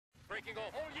breaking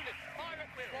all units. Fire at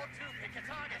will. 1-2, pick a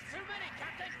target. Too many,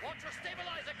 Captain. Watch your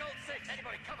stabilizer, Gold 6.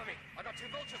 Anybody, cover me. I got 2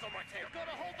 vultures on my tail.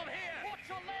 Gotta hold them here. Watch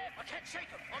your left. I can't shake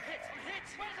them. I'm hit.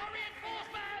 Where's our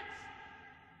reinforcements?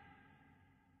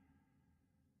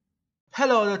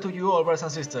 Hello there to you all, brothers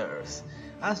and sisters.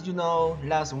 As you know,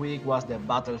 last week was the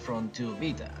Battlefront 2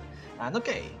 beta. And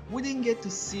okay, we didn't get to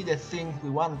see the things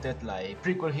we wanted like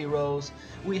prequel heroes,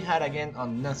 we had again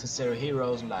unnecessary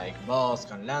heroes like Bosk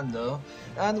and Lando,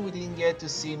 and we didn't get to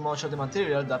see much of the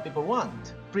material that people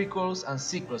want, prequels and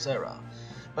sequels era.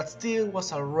 But still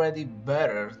was already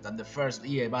better than the first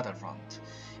EA Battlefront,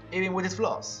 even with its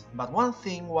flaws. But one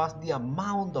thing was the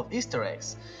amount of Easter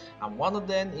eggs, and one of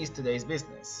them is today's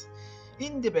business.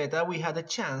 In the beta we had a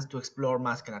chance to explore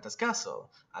Maskanata's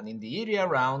castle, and in the area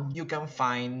around you can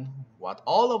find what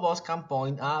all of us can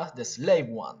point as the Slave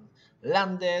One,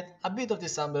 landed, a bit of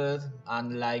disassembled,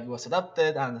 and like was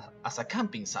adapted and as a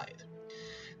camping site.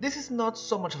 This is not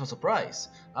so much of a surprise.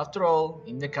 After all,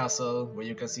 in the castle, where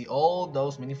you can see all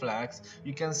those mini flags,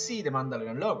 you can see the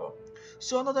Mandalorian logo.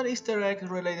 So another Easter egg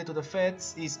related to the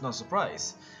Feds is no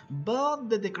surprise, but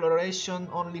the declaration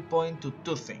only points to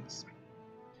 2 things.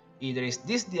 Either is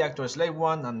this the actual Slave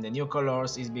One and the new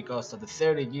colors is because of the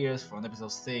 30 years from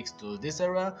episode 6 to this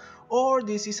era, or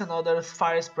this is another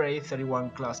Firespray 31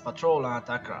 class patrol and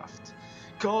attack craft.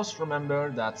 Cause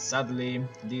remember that sadly,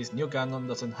 this new canon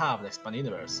doesn't have the expanded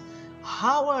universe.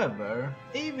 However,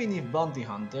 even if Bounty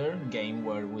Hunter, game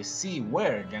where we see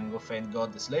where Jango Fett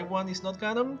got the Slave One is not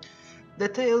canon, the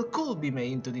tale could be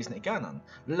made into Disney canon,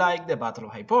 like the Battle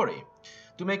of Hypori.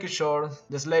 To make it short,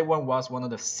 the Slave One was one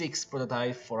of the 6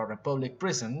 prototypes for a Republic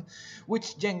prison,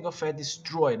 which Jango Fett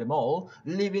destroyed them all,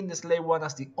 leaving the Slave One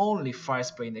as the only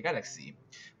Firespray in the galaxy.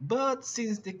 But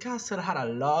since the castle had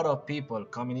a lot of people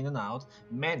coming in and out,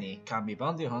 many can be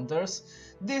bounty hunters,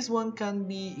 this one can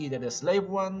be either the Slave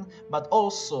One, but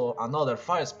also another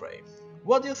Firespray.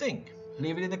 What do you think?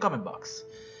 Leave it in the comment box.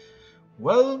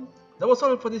 Well, that was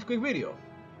all for this quick video.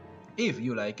 If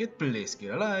you like it, please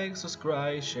give it a like,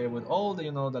 subscribe, share with all that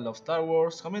you know that love Star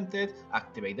Wars, comment it,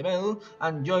 activate the bell,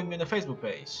 and join me on the Facebook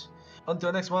page.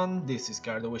 Until the next one, this is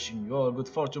Cardo wishing you all good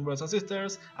fortune, brothers and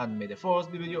sisters, and may the Force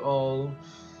be with you all,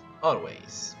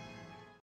 always.